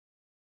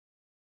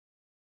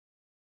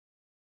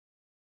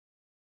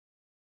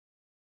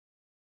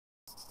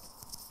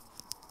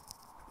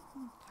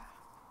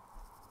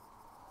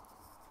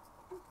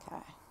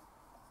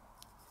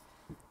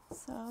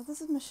So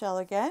this is Michelle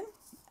again,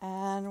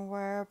 and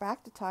we're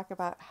back to talk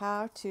about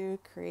how to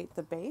create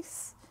the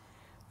base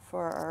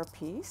for our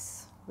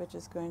piece, which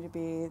is going to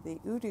be the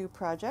UDU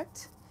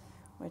project,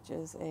 which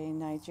is a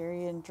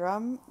Nigerian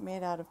drum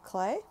made out of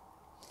clay.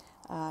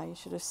 You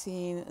should have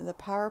seen the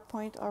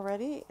PowerPoint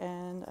already,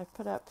 and I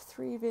put up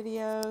 3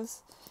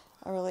 videos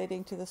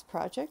relating to this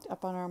project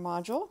up on our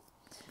module,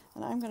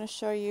 and I'm going to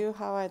show you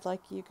how I'd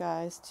like you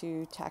guys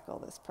to tackle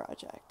this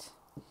project.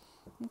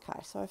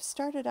 Okay, so I've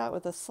started out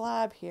with a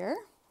slab here,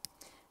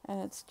 and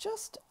it's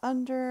just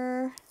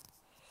under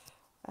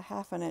a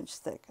 ½ inch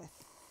thick. I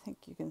think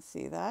you can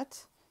see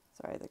that.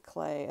 Sorry, the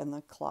clay and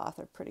the cloth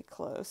are pretty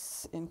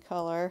close in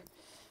color.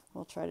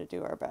 We'll try to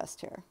do our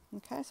best here.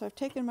 Okay, so I've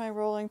taken my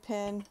rolling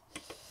pin,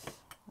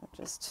 I've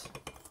just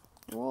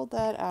rolled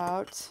that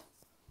out.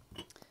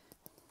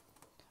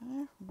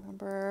 Okay,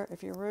 remember,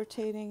 if you're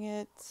rotating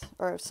it,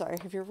 or sorry,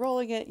 if you're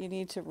rolling it, you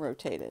need to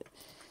rotate it.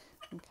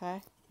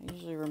 Okay, I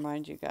usually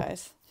remind you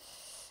guys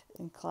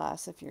in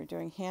class if you're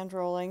doing hand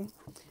rolling.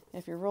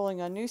 If you're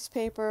rolling on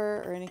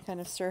newspaper or any kind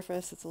of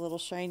surface that's a little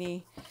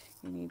shiny,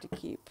 you need to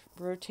keep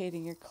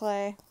rotating your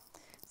clay.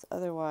 So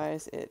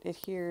otherwise it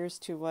adheres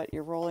to what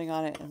you're rolling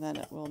on it, and then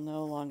it will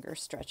no longer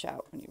stretch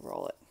out when you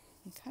roll it.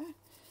 Okay,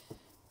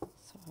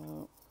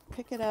 so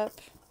pick it up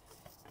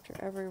after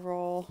every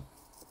roll.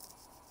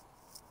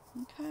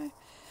 Okay,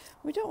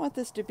 we don't want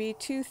this to be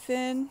too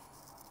thin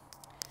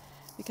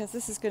because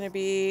this is going to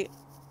be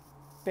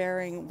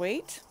bearing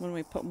weight when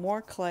we put more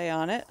clay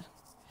on it.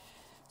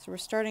 So we're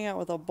starting out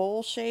with a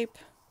bowl shape,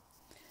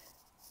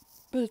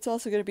 but it's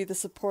also going to be the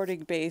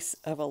supporting base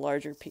of a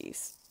larger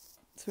piece.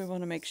 So we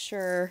want to make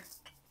sure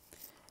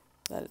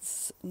that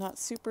it's not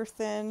super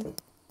thin.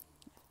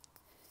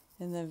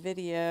 In the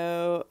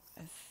video,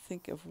 I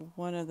think of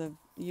one of the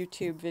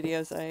YouTube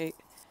videos I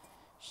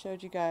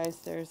showed you guys,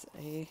 there's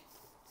a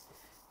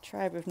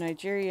tribe of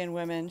Nigerian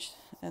women,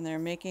 and they're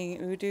making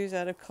UDUs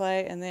out of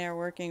clay, and they are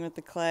working with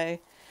the clay.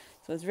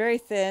 So it's very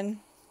thin,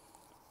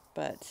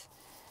 but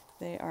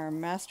they are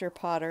master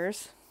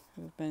potters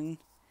who've been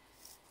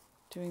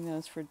doing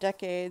those for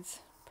decades,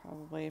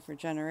 probably for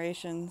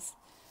generations.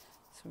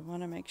 So we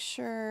want to make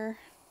sure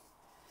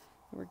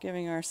we're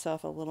giving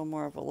ourselves a little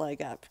more of a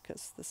leg up,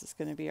 because this is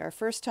going to be our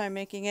first time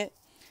making it.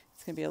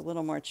 It's going to be a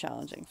little more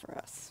challenging for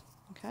us.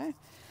 Okay,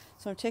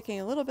 so I'm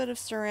taking a little bit of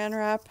Saran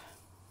wrap,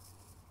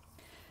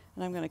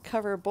 and I'm going to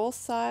cover both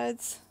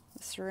sides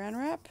with Saran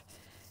wrap.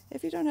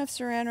 If you don't have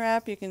Saran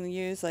wrap, you can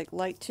use like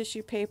light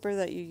tissue paper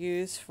that you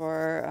use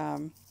for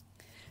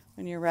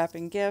when you're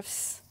wrapping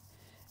gifts.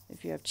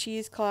 If you have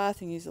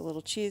cheesecloth, you can use a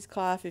little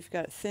cheesecloth. If you've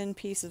got a thin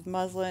piece of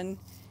muslin,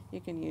 you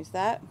can use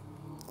that.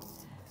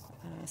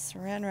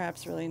 Saran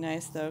wrap's really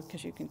nice though,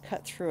 because you can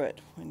cut through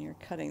it when you're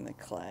cutting the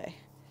clay.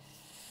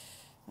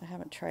 I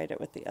haven't tried it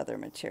with the other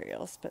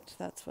materials, but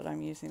that's what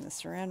I'm using the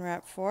Saran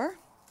wrap for.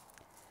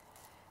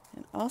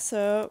 And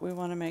also, we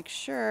want to make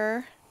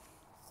sure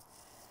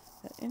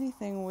that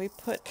anything we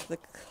put the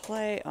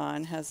clay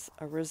on has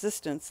a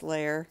resistance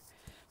layer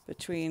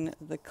between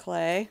the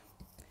clay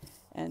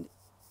and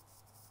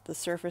the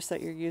surface that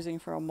you're using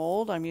for a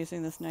mold. I'm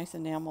using this nice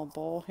enamel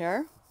bowl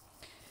here.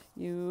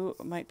 You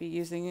might be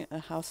using a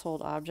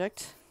household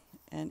object,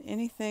 and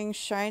anything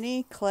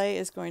shiny, clay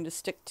is going to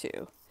stick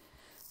to.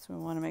 So we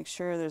want to make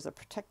sure there's a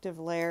protective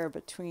layer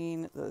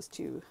between those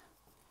two.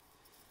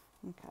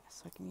 Okay,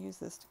 so I can use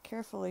this to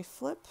carefully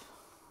flip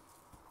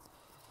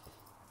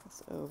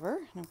this over,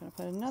 and I'm going to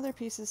put another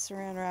piece of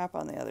Saran wrap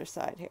on the other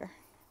side here.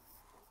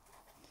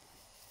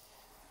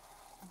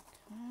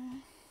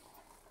 Okay.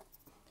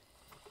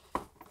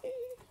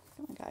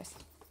 Come on, guys.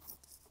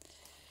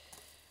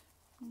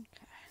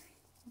 Okay,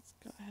 let's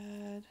go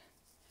ahead.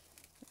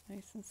 Get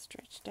nice and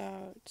stretched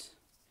out.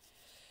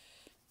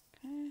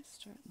 Okay,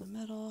 start in the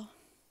middle.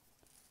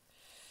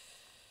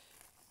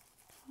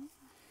 There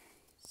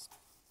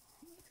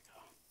we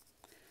go.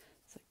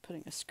 It's like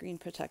putting a screen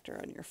protector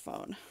on your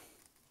phone.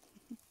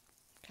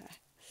 Okay.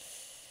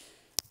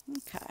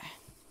 Okay.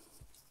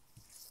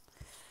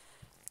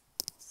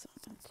 So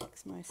I'm going to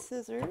take my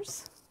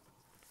scissors.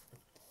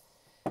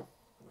 Okay,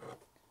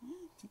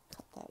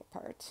 cut that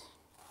apart.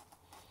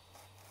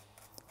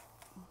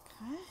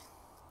 Okay.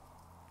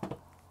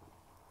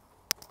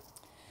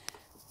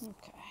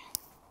 Okay.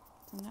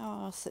 So now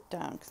I'll sit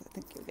down because I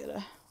think you'll get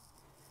a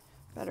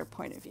better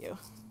point of view.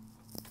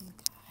 Okay.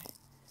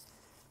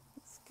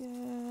 That's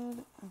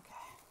good.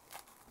 Okay.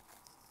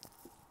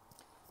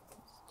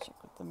 Let's check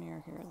with the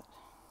mirror here.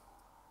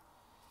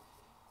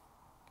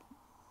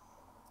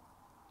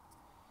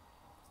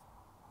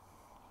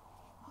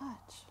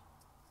 Watch.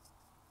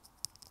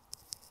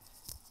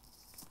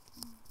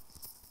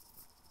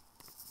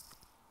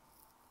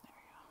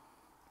 There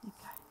we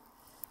go.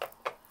 Okay.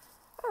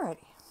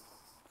 Alrighty.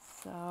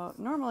 So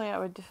normally I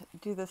would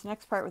do this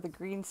next part with a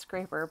green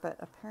scraper, but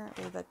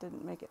apparently that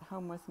didn't make it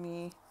home with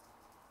me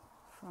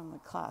from the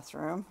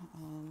classroom,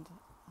 and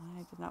I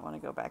did not want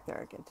to go back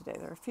there again today.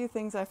 There are a few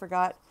things I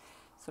forgot,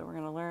 so we're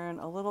going to learn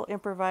a little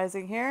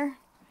improvising here.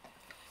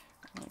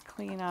 I'm going to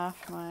clean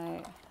off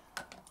my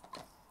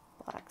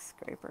black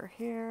scraper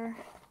here.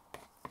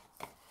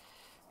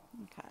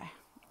 Okay,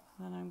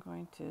 then I'm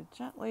going to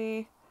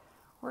gently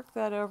work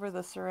that over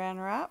the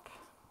Saran wrap.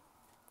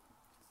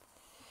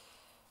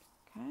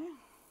 Okay,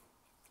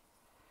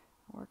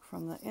 work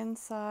from the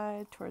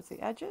inside towards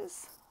the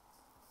edges.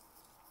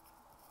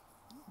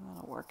 And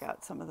that'll work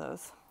out some of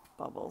those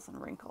bubbles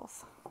and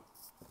wrinkles.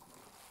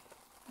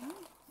 Okay.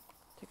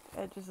 Take the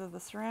edges of the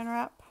Saran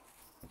wrap,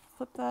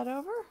 flip that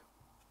over.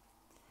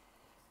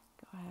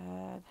 Go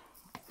ahead,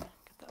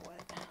 get that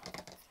wet.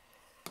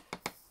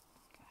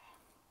 Okay.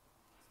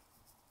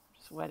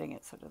 Just wetting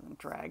it so it doesn't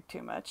drag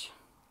too much.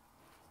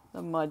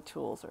 The mud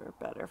tools are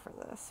better for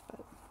this,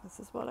 but this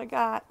is what I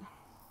got.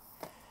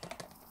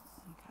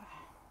 Okay,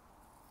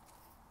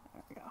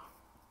 there we go.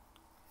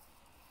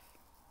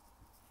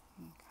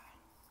 Okay,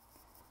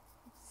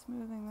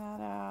 smoothing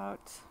that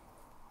out.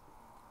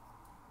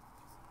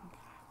 Okay,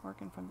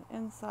 working from the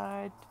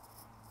inside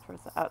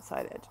towards the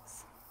outside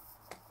edges.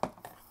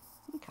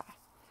 Okay,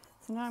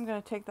 so now I'm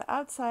going to take the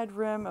outside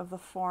rim of the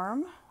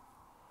form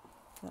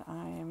that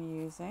I am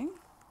using.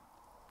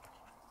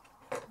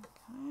 Okay,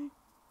 I'm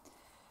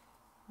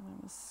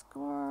going to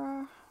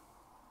score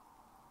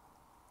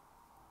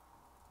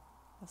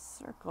a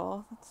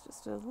circle that's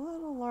just a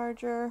little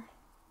larger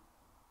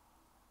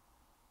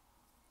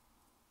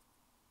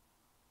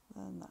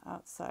than the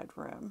outside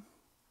rim.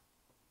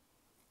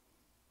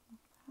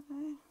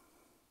 Okay.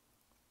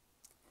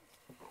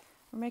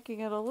 We're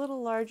making it a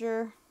little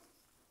larger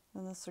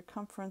than the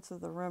circumference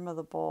of the rim of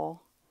the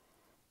bowl,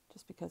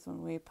 just because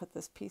when we put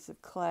this piece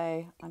of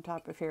clay on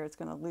top of here, it's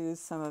going to lose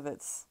some of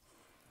its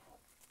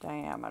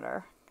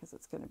diameter because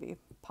it's going to be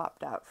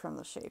popped out from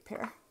the shape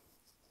here.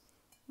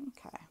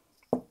 Okay,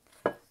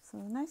 so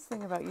the nice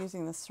thing about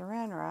using the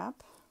Saran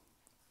wrap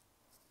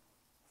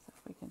is that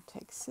we can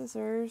take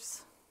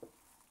scissors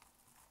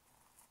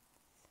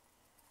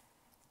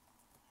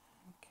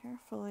and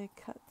carefully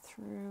cut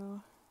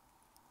through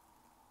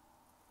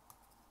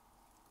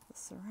the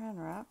Saran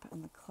wrap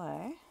and the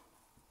clay.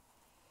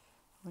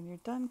 When you're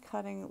done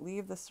cutting,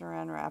 leave the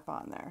Saran wrap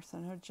on there, so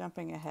no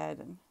jumping ahead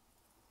and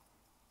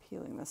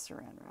peeling the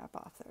Saran wrap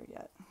off there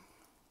yet.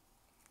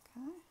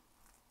 Okay.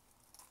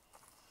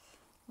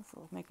 This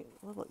will make it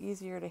a little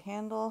easier to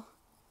handle.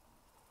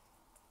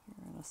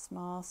 You're in a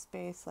small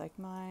space like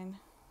mine.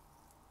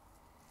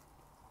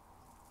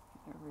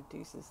 It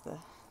reduces the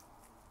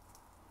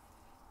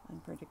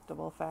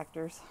unpredictable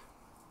factors.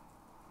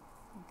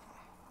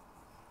 Okay.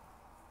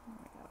 There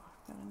we go.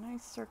 Got a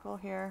nice circle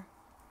here.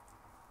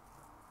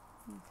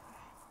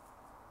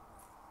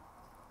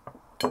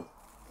 Okay.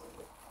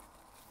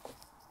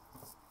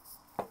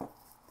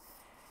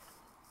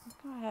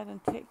 Go ahead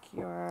and take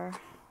your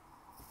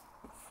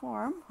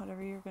form,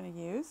 whatever you're going to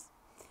use,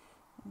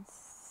 and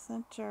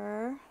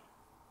center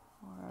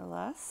more or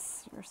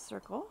less your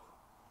circle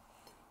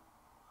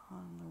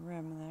on the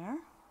rim there.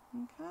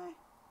 Okay.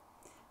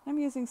 I'm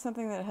using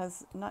something that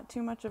has not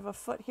too much of a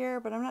foot here,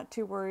 but I'm not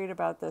too worried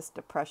about this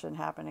depression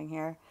happening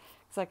here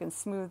because I can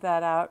smooth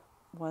that out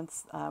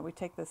once we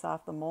take this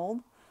off the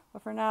mold.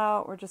 But for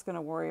now, we're just going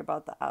to worry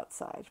about the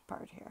outside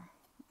part here.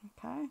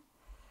 Okay.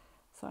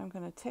 So I'm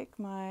going to take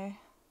my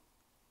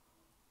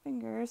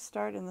fingers,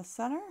 start in the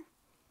center,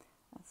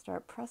 and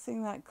start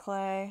pressing that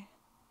clay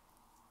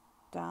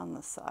down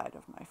the side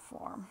of my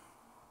form.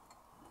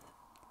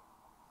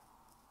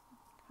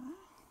 Okay.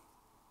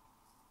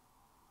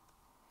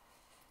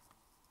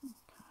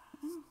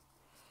 Okay.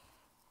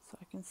 So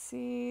I can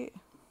see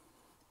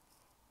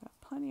got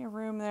plenty of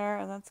room there,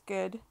 and that's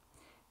good.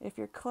 If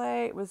your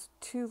clay was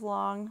too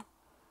long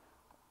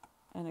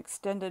and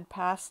extended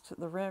past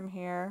the rim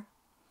here,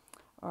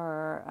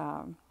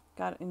 or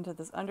got into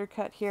this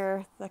undercut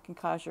here, that can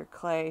cause your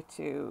clay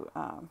to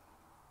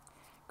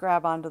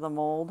grab onto the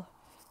mold,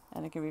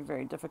 and it can be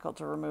very difficult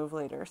to remove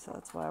later, so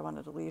that's why I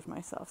wanted to leave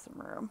myself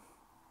some room.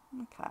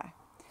 Okay,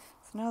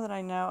 so now that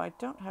I know I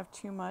don't have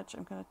too much,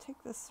 I'm going to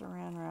take this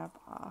Saran wrap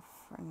off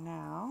for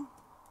now.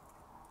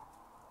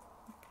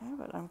 Okay,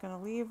 but I'm going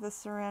to leave the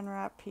Saran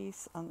wrap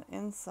piece on the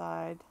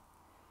inside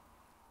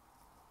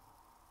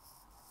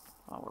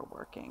while we're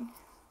working.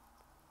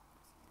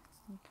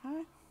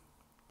 Okay.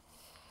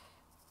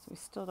 So we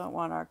still don't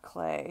want our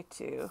clay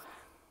to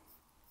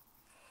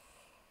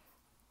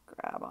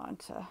grab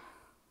onto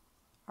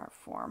our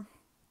form.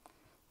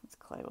 This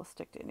clay will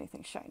stick to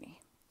anything shiny.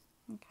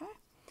 Okay,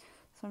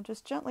 so I'm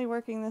just gently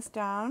working this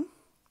down.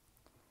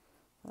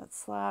 That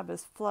slab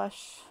is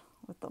flush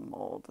with the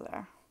mold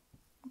there.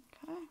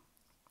 Okay,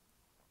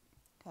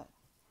 good.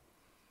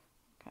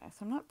 Okay,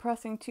 so I'm not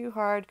pressing too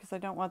hard because I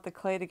don't want the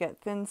clay to get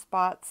thin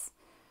spots.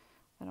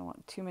 I don't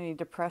want too many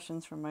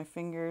depressions from my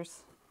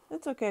fingers.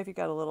 It's okay if you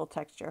got a little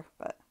texture,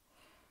 but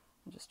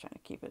I'm just trying to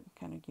keep it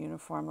kind of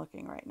uniform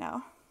looking right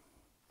now.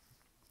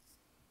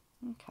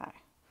 Okay,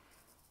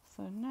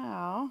 so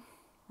now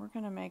we're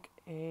going to make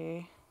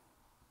a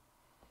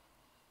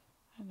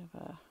kind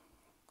of a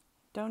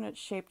donut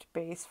shaped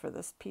base for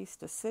this piece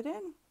to sit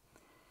in,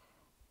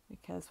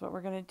 because what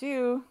we're going to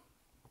do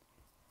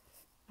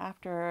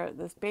after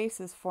this base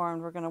is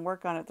formed, we're going to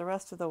work on it the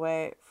rest of the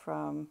way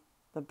from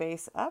the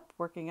base up,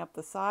 working up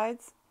the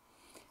sides.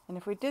 And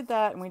if we did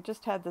that and we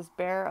just had this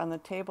bare on the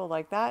table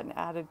like that and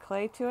added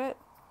clay to it,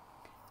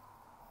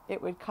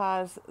 it would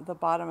cause the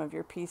bottom of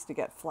your piece to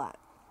get flat.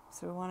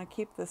 So we want to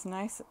keep this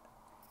nice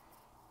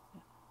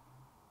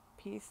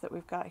piece that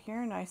we've got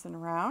here nice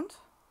and round.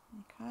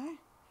 Okay.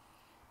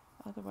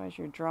 Otherwise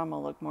your drum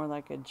will look more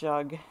like a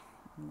jug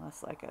and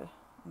less like a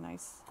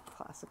nice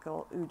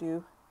classical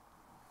UDU.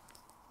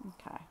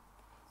 Okay.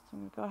 So I'm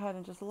going to go ahead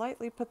and just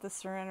lightly put the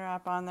Saran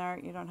wrap on there.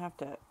 You don't have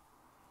to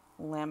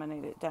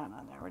laminate it down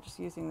on there. We're just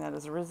using that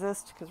as a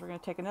resist because we're going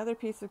to take another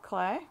piece of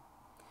clay.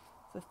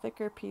 It's a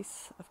thicker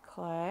piece of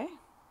clay.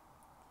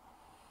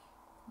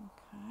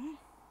 Okay.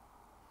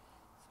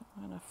 So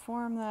I'm going to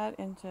form that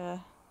into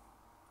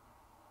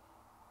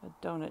a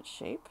donut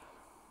shape.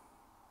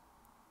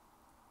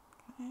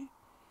 Okay.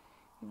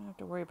 You don't have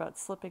to worry about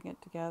slipping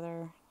it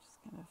together. Just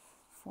kind of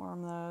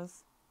form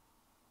those.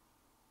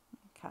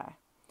 Okay.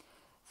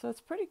 So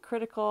it's pretty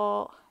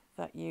critical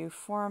that you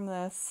form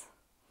this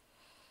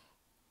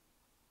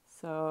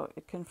so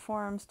it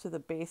conforms to the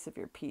base of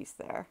your piece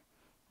there.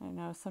 I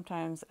know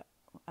sometimes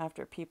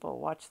after people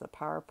watch the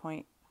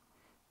PowerPoint,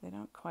 they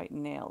don't quite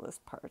nail this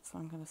part, so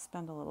I'm going to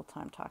spend a little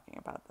time talking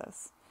about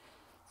this.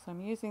 So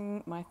I'm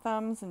using my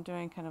thumbs and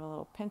doing kind of a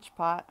little pinch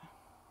pot.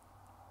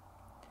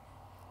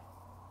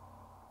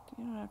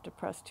 You don't have to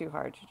press too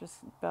hard, you're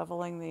just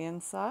beveling the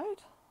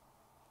inside.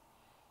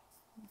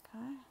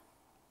 Okay.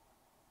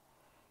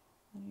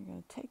 Then you're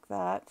going to take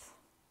that,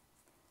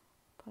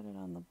 put it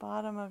on the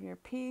bottom of your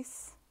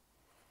piece,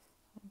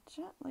 and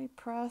gently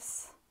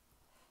press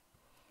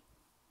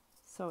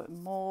so it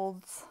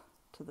molds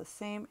to the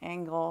same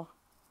angle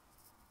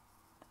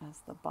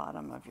as the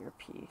bottom of your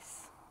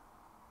piece.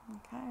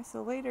 Okay,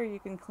 so later you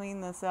can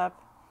clean this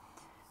up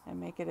and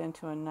make it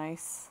into a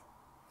nice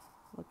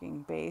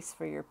looking base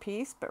for your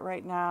piece, but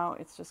right now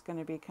it's just going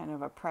to be kind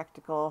of a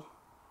practical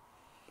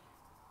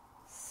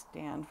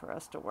stand for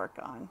us to work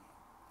on.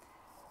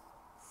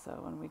 So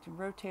when we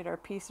rotate our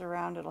piece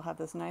around, it'll have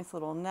this nice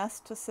little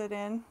nest to sit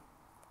in.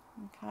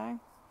 Okay,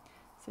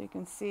 so you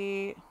can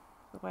see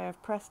the way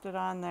I've pressed it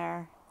on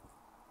there.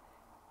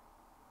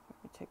 If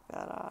we take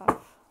that off,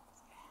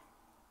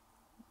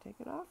 take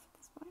it off at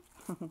this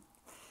point.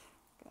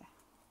 Okay,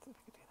 let's see if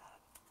I can do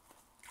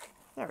that.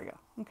 There we go.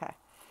 Okay,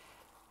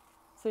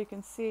 so you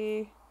can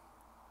see,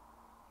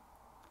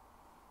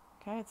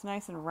 okay, it's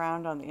nice and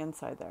round on the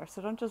inside there.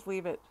 So don't just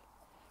leave it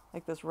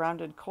like this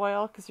rounded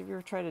coil, because if you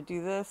were trying to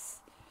do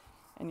this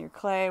and your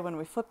clay, when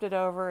we flipped it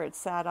over, it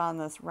sat on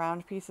this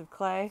round piece of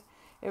clay,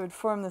 it would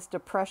form this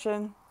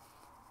depression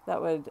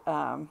that would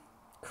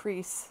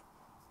crease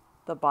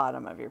the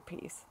bottom of your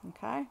piece.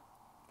 Okay,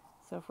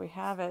 so if we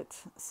have it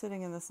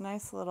sitting in this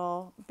nice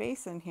little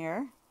basin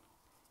here,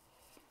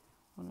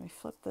 when we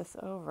flip this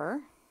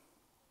over,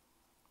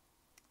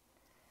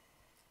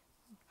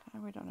 okay,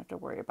 we don't have to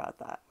worry about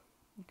that.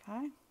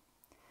 Okay,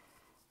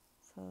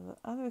 so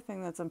the other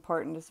thing that's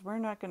important is we're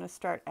not going to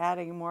start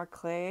adding more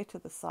clay to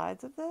the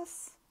sides of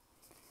this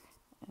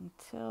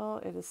until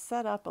it is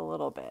set up a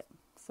little bit.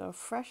 So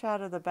fresh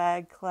out of the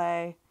bag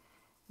clay,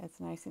 it's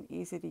nice and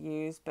easy to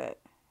use, but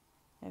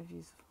as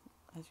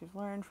you've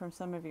learned from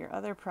some of your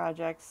other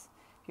projects,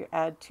 if you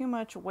add too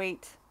much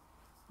weight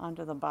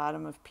onto the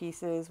bottom of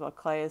pieces while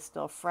clay is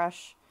still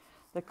fresh,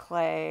 the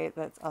clay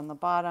that's on the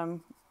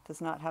bottom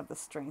does not have the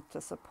strength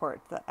to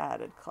support the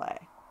added clay.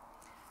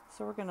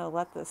 So we're going to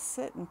let this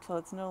sit until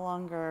it's no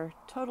longer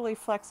totally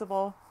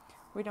flexible.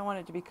 We don't want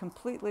it to be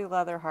completely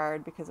leather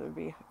hard because it would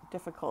be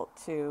difficult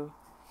to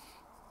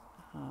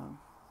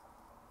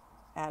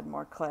add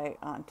more clay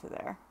onto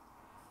there.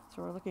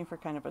 So we're looking for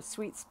kind of a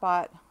sweet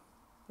spot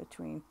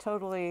between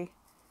totally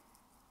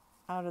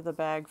out of the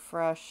bag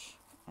fresh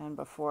and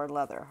before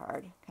leather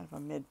hard, kind of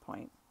a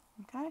midpoint.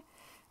 Okay,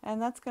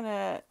 and that's going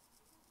to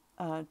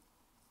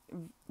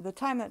the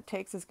time that it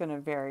takes is going to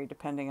vary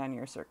depending on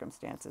your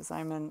circumstances.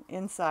 I'm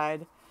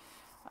inside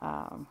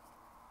and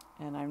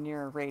I'm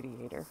near a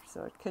radiator,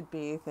 so it could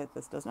be that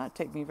this does not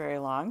take me very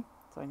long,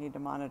 so I need to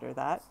monitor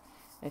that.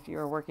 If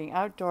you're working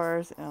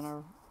outdoors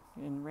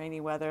in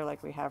rainy weather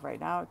like we have right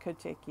now, it could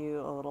take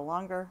you a little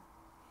longer,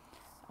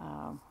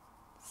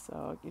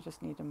 so you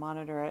just need to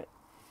monitor it.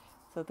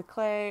 So the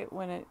clay,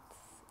 when it's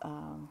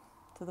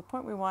to the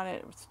point we want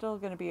it, we're still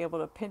going to be able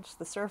to pinch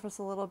the surface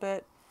a little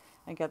bit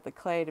and get the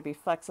clay to be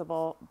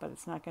flexible, but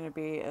it's not going to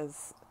be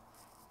as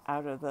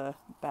out of the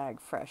bag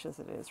fresh as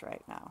it is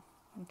right now.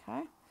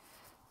 Okay,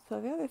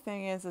 so the other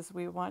thing is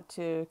we want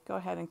to go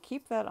ahead and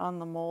keep that on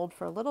the mold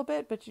for a little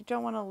bit, but you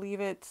don't want to leave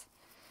it,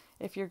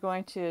 if you're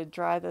going to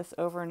dry this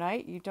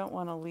overnight, you don't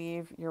want to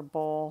leave your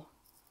bowl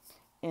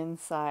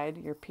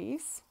inside your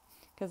piece,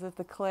 because if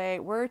the clay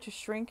were to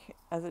shrink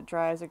as it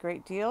dries a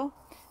great deal,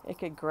 it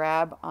could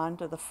grab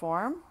onto the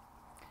form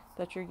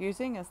that you're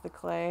using as the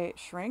clay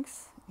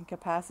shrinks in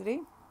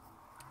capacity.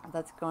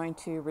 That's going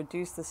to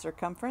reduce the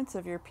circumference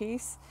of your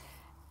piece,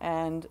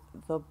 and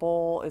the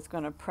bowl is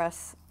going to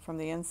press from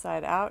the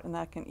inside out, and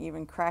that can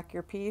even crack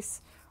your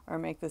piece or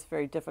make this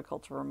very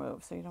difficult to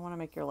remove. So you don't want to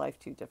make your life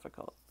too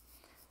difficult.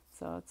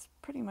 So it's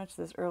pretty much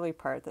this early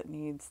part that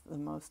needs the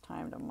most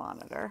time to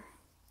monitor.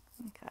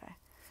 Okay,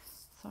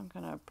 so I'm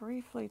going to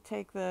briefly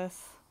take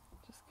this,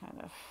 just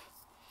kind of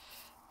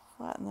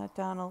flatten that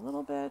down a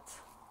little bit.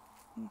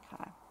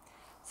 Okay,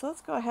 so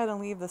let's go ahead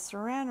and leave the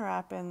Saran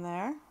wrap in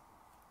there.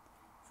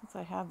 Since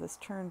I have this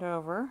turned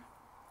over,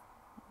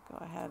 I'll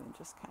go ahead and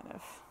just kind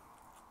of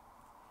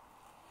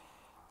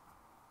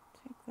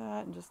take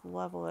that and just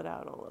level it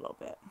out a little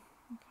bit.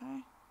 Okay,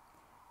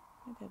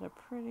 I did a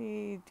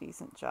pretty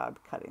decent job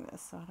cutting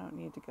this, so I don't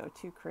need to go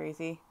too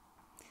crazy.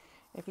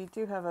 If you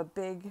do have a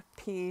big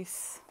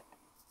piece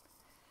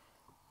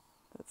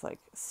that's like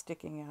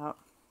sticking out,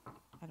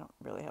 I don't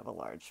really have a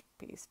large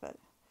piece, but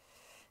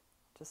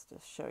just to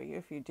show you,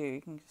 if you do,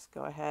 you can just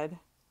go ahead,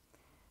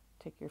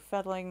 take your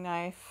fettling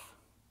knife,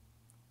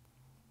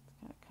 it's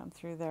going to come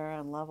through there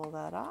and level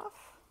that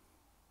off.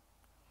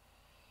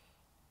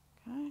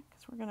 Okay,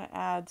 because we're going to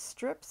add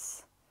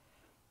strips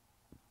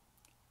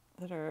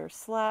that are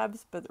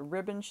slabs but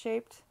ribbon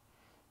shaped.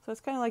 So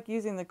it's kind of like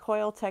using the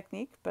coil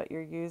technique, but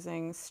you're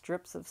using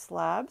strips of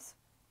slabs.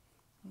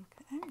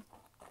 Okay.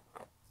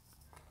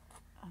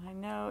 And I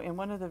know in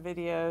one of the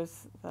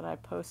videos that I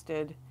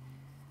posted,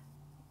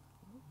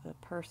 the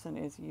person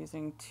is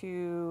using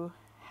 2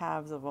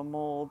 halves of a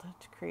mold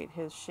to create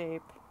his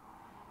shape.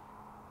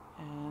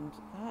 And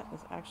that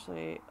is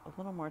actually a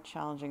little more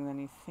challenging than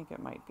you think it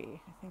might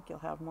be. I think you'll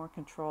have more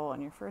control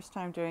on your first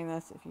time doing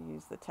this if you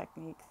use the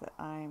technique that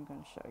I'm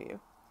going to show you.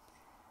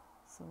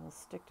 So we'll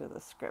stick to the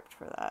script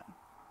for that.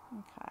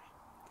 Okay.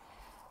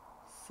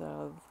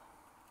 So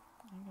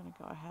I'm going to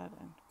go ahead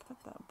and put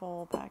that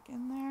bowl back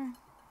in there.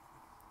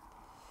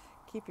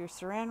 Keep your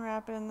Saran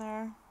wrap in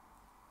there.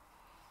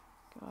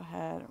 Go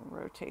ahead and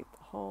rotate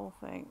the whole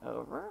thing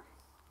over.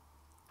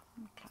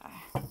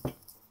 Okay.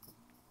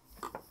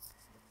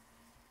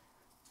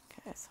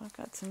 Okay, so I've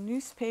got some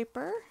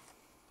newspaper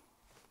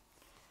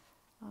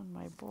on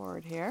my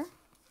board here.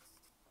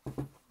 Okay.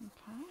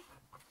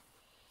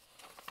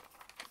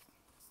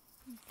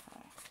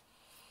 Okay.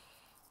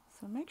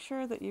 So make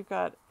sure that you've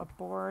got a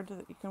board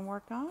that you can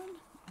work on.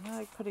 I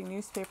like putting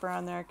newspaper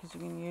on there because you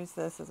can use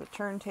this as a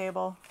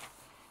turntable.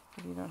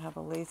 If you don't have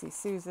a Lazy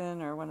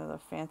Susan or one of the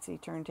fancy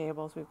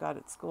turntables we've got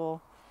at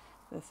school,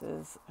 this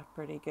is a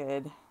pretty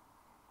good,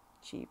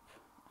 cheap,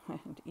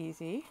 and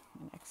easy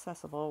and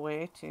accessible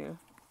way to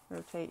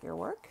rotate your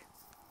work.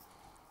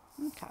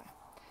 Okay,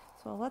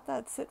 so I'll let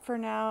that sit for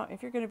now.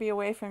 If you're going to be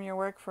away from your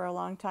work for a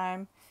long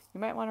time, you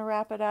might want to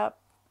wrap it up,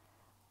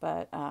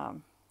 but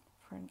I'm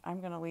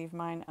going to leave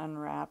mine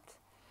unwrapped,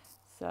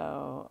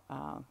 so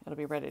it'll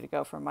be ready to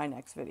go for my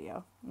next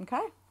video.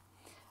 Okay?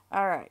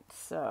 All right,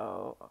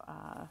 so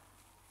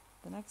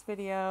the next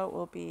video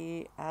will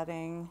be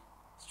adding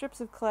strips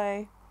of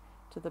clay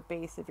to the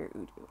base of your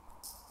UDU.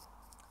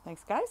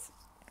 Thanks, guys.